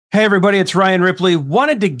Hey, everybody, it's Ryan Ripley.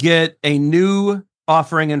 Wanted to get a new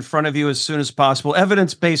offering in front of you as soon as possible,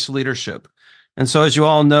 evidence-based leadership. And so, as you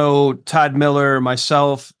all know, Todd Miller,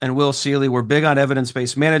 myself, and Will Seeley, we're big on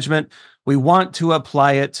evidence-based management. We want to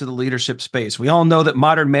apply it to the leadership space. We all know that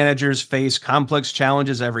modern managers face complex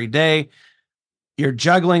challenges every day. You're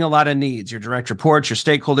juggling a lot of needs, your direct reports, your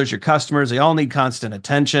stakeholders, your customers, they all need constant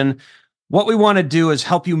attention. What we want to do is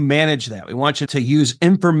help you manage that. We want you to use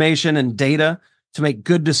information and data to make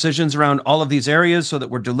good decisions around all of these areas so that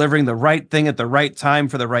we're delivering the right thing at the right time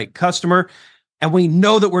for the right customer. And we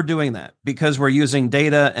know that we're doing that because we're using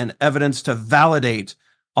data and evidence to validate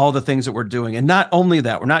all the things that we're doing. And not only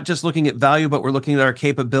that, we're not just looking at value, but we're looking at our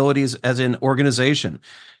capabilities as an organization.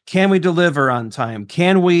 Can we deliver on time?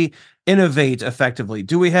 Can we innovate effectively?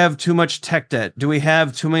 Do we have too much tech debt? Do we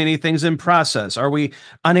have too many things in process? Are we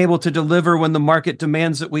unable to deliver when the market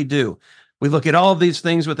demands that we do? We look at all of these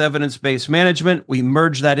things with evidence-based management. We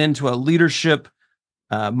merge that into a leadership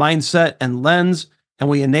mindset and lens, and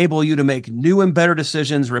we enable you to make new and better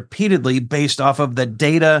decisions repeatedly based off of the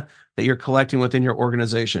data that you're collecting within your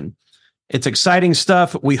organization. It's exciting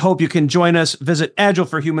stuff. We hope you can join us. Visit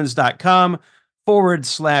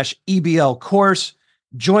agileforhumans.com/EBL course.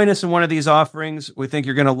 Join us in one of these offerings. We think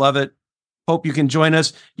you're going to love it. Hope you can join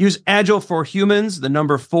us. Use Agile for Humans, the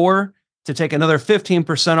number 4, to take another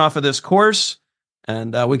 15% off of this course.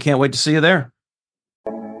 And we can't wait to see you there.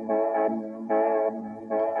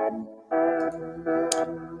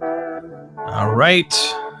 All right.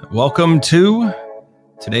 Welcome to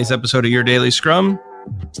today's episode of Your Daily Scrum.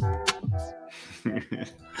 I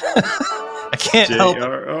can't help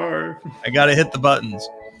it. I got to hit the buttons.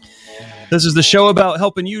 This is the show about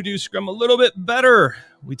helping you do Scrum a little bit better.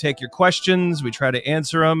 We take your questions. We try to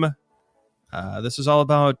answer them. This is all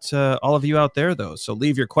about all of you out there, though. So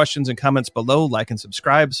leave your questions and comments below, like and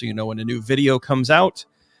subscribe so you know when a new video comes out.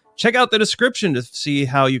 Check out the description to see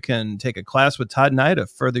how you can take a class with Todd and I to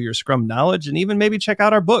further your Scrum knowledge, and even maybe check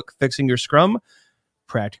out our book, Fixing Your Scrum,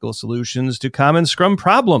 Practical Solutions to Common Scrum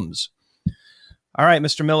Problems. All right,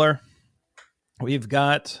 Mr. Miller, we've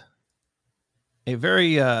got a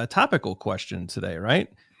very topical question today, right?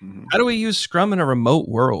 Mm-hmm. How do we use Scrum in a remote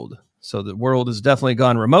world? So the world has definitely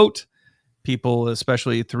gone remote. People,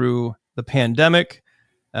 especially through the pandemic,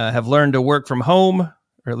 have learned to work from home,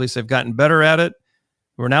 or at least they've gotten better at it.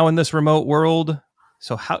 We're now in this remote world.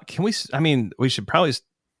 So how can we, we should probably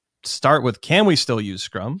start with, can we still use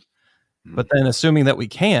Scrum? But then assuming that we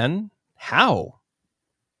can, how?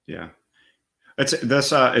 Yeah.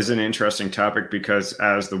 This is an interesting topic because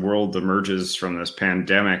as the world emerges from this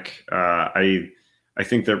pandemic, I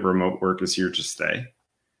think that remote work is here to stay.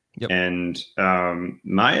 Yep. And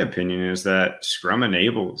my opinion is that Scrum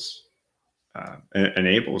enables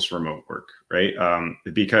remote work, right?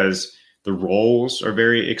 Because the roles are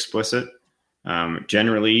very explicit.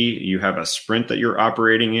 Generally, you have a sprint that you're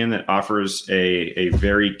operating in that offers a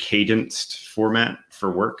very cadenced format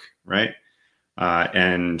for work, right?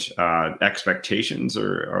 And expectations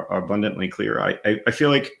are abundantly clear. I feel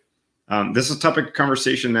like this is a topic of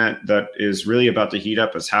conversation that is really about to heat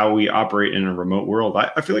up is how we operate in a remote world.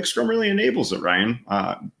 I feel like Scrum really enables it, Ryan,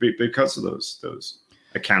 because of those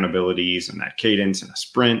accountabilities and that cadence and a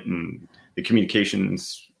sprint and the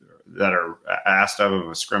communications that are asked of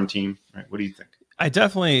a Scrum team. Right? What do you think? I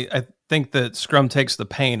think that Scrum takes the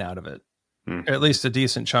pain out of it, or at least a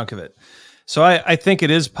decent chunk of it. So I think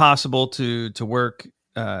it is possible to work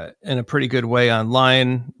in a pretty good way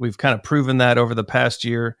online. We've kind of proven that over the past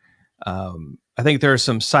year. I think there are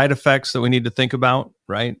some side effects that we need to think about,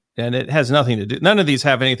 right? And it has nothing to do, none of these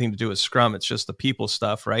have anything to do with Scrum. It's just the people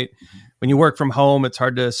stuff, right? Mm-hmm. When you work from home, it's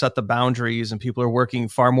hard to set the boundaries and people are working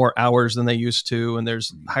far more hours than they used to. And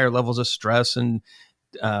there's higher levels of stress and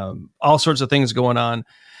all sorts of things going on.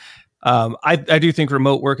 I do think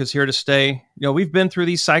remote work is here to stay. You know, we've been through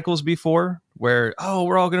these cycles before where,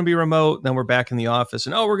 we're all going to be remote. Then we're back in the office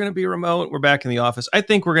and, we're going to be remote. We're back in the office. I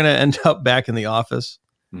think we're going to end up back in the office.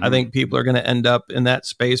 Mm-hmm. I think people are going to end up in that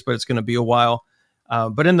space, but it's going to be a while.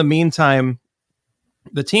 But in the meantime,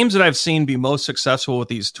 the teams that I've seen be most successful with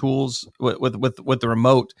these tools, with the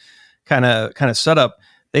remote kind of setup,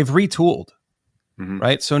 they've retooled, mm-hmm.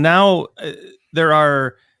 right? So now there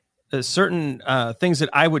are certain things that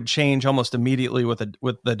I would change almost immediately with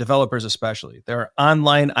the developers, especially. There are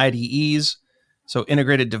online IDEs, so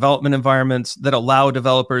integrated development environments that allow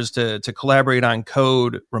developers to collaborate on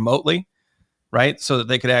code remotely. Right, so that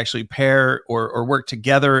they could actually pair or work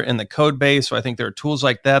together in the code base. So I think there are tools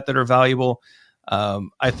like that are valuable.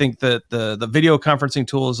 I think that the video conferencing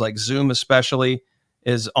tools like Zoom especially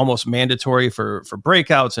is almost mandatory for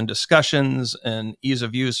breakouts and discussions and ease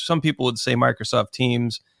of use. Some people would say Microsoft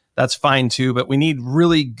Teams. that's fine too. But we need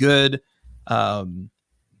really good video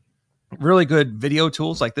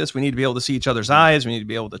tools like this. We need to be able to see each other's eyes. We need to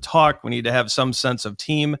be able to talk. We need to have some sense of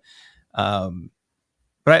team.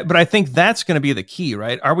 But I think that's going to be the key,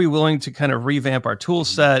 right? Are we willing to kind of revamp our tool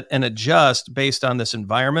set and adjust based on this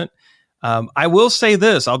environment? I will say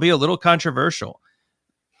this, I'll be a little controversial.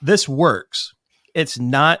 This works. It's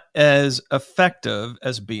not as effective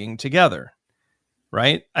as being together,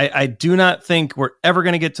 right? I do not think we're ever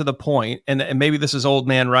going to get to the point, and maybe this is old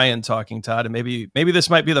man Ryan talking, Todd, and maybe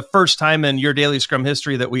this might be the first time in your daily Scrum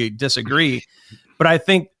history that we disagree, but I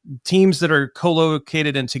think teams that are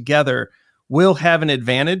co-located and together will have an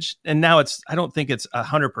advantage. And now I don't think it's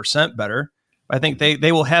 100% better. I think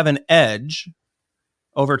they will have an edge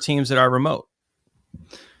over teams that are remote.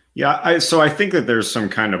 Yeah, so I think that there's some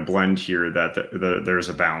kind of blend here that there's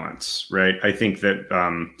a balance, right? I think that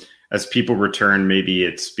as people return, maybe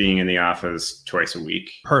it's being in the office twice a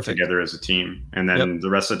week, perfect, together as a team, and then the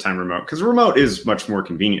rest of the time remote. Because remote is much more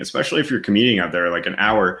convenient, especially if you're commuting out there like an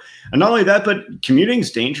hour. And not only that, but commuting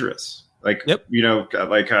is dangerous. Like,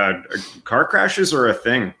 car crashes are a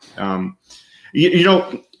thing. I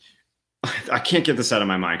can't get this out of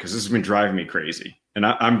my mind because this has been driving me crazy. And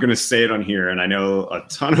I'm going to say it on here. And I know a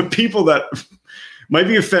ton of people that might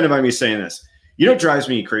be offended by me saying this. You know what drives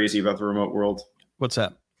me crazy about the remote world? What's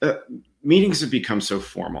that? Meetings have become so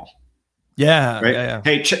formal. Yeah. Right? Yeah.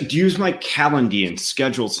 Hey, use my Calendly and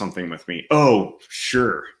schedule something with me. Oh,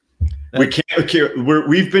 sure. We can't. Okay,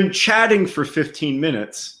 we've been chatting for 15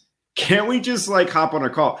 minutes. Can't we just hop on a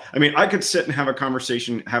call? I mean, I could sit and have a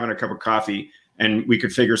conversation, having a cup of coffee, and we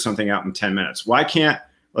could figure something out in 10 minutes. Why can't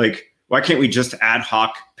we just ad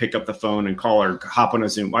hoc pick up the phone and call or hop on a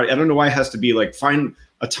Zoom? I don't know why it has to be find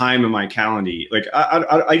a time in my calendar.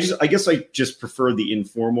 I guess I just prefer the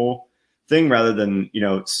informal thing rather than,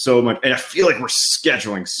 so much. And I feel like we're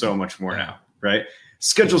scheduling so much more now, right?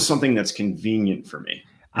 Schedule something that's convenient for me.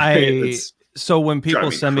 So when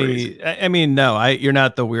people send me, you're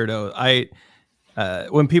not the weirdo.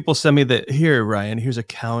 When people send me here, Ryan, here's a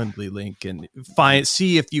Calendly link and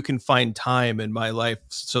see if you can find time in my life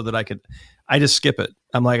so that I just skip it.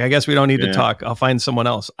 I'm like, I guess we don't need to talk. I'll find someone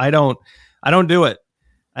else. I don't do it.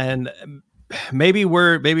 And maybe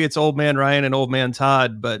it's old man Ryan and old man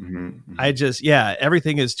Todd, but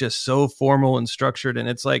everything is just so formal and structured. And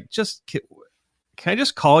it's like, can I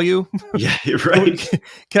just call you? Yeah, you're right.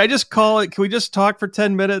 Can I just call it? Can we just talk for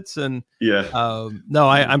 10 minutes? And no,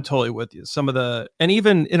 I'm totally with you. And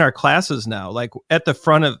even in our classes now,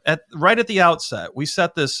 right at the outset, we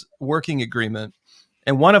set this working agreement.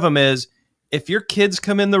 And one of them is, if your kids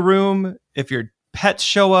come in the room, if your pets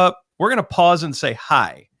show up, we're going to pause and say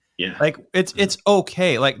hi. Yeah. It's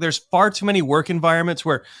okay. There's far too many work environments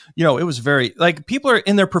where, it was very, people are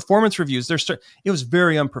in their performance reviews. It was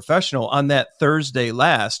very unprofessional on that Thursday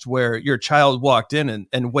last where your child walked in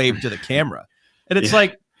and waved to the camera. And it's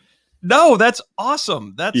no, that's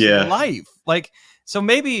awesome. That's life. So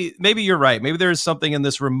maybe you're right. Maybe there's something in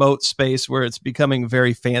this remote space where it's becoming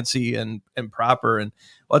very fancy and proper, and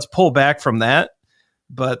let's pull back from that.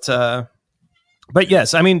 But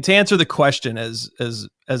yes, I mean, to answer the question, as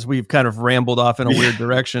we've kind of rambled off in a weird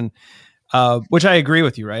direction, which I agree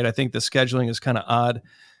with you, right? I think the scheduling is kind of odd.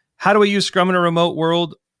 How do we use Scrum in a remote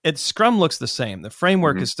world? Scrum looks the same. The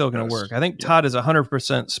framework is still going to work. I think Todd is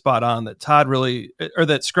 100% spot on that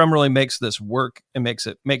that Scrum really makes this work and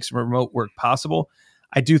makes remote work possible.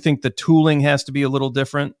 I do think the tooling has to be a little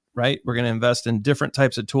different, right? We're going to invest in different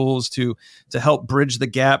types of tools to help bridge the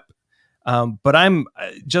gap. But I'm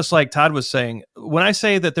just like Todd was saying, when I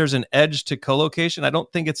say that there's an edge to co-location, I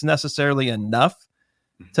don't think it's necessarily enough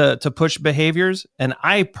to push behaviors. And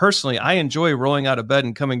I personally enjoy rolling out of bed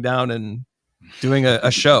and coming down and doing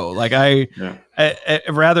a show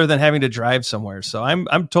rather than having to drive somewhere. So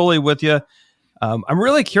I'm totally with you. I'm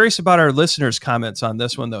really curious about our listeners' comments on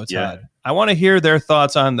this one though, Todd. Yeah. I want to hear their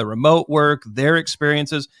thoughts on the remote work, their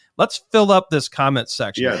experiences. Let's fill up this comment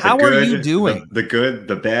section. Yeah, how are you doing? The good,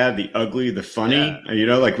 the bad, the ugly, the funny.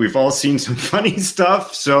 Yeah. We've all seen some funny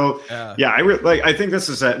stuff. So I think this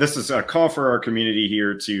is a call for our community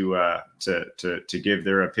here to give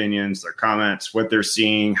their opinions, their comments, what they're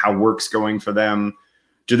seeing, how work's going for them.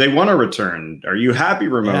 Do they want to return? Are you happy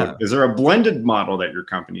remote? Yeah. Is there a blended model that your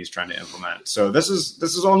company is trying to implement? So this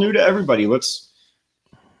is all new to everybody. Let's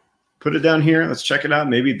put it down here. Let's check it out.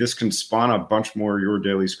 Maybe this can spawn a bunch more Your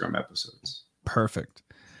Daily Scrum episodes. Perfect.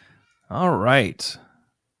 All right.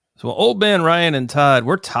 So old man Ryan and Todd,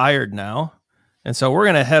 we're tired now. And so we're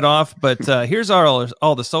going to head off. But here's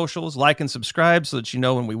all the socials. Like and subscribe so that you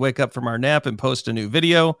know when we wake up from our nap and post a new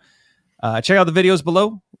video. Check out the videos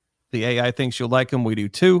below. The AI thinks you'll like them. We do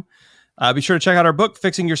too. Be sure to check out our book,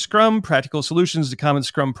 Fixing Your Scrum, Practical Solutions to Common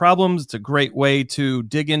Scrum Problems. It's a great way to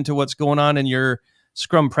dig into what's going on in your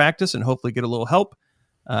Scrum practice and hopefully get a little help.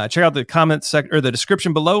 Check out the comments or the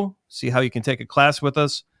description below. See how you can take a class with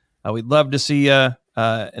us. We'd love to see you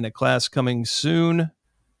in a class coming soon.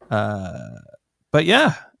 But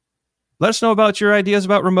yeah, let us know about your ideas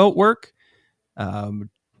about remote work.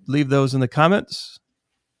 Leave those in the comments.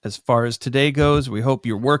 As far as today goes, we hope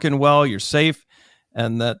you're working well, you're safe,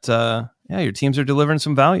 and that your teams are delivering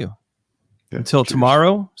some value. Yeah, until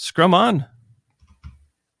tomorrow, Scrum on.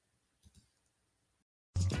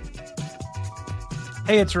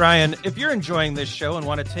 Hey, it's Ryan. If you're enjoying this show and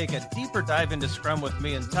want to take a deeper dive into Scrum with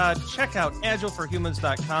me and Todd, check out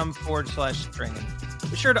agileforhumans.com/training.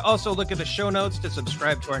 Be sure to also look at the show notes to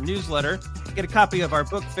subscribe to our newsletter, get a copy of our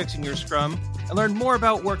book, Fixing Your Scrum, and learn more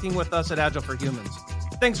about working with us at Agile for Humans.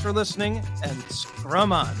 Thanks for listening, and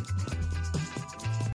Scrum on.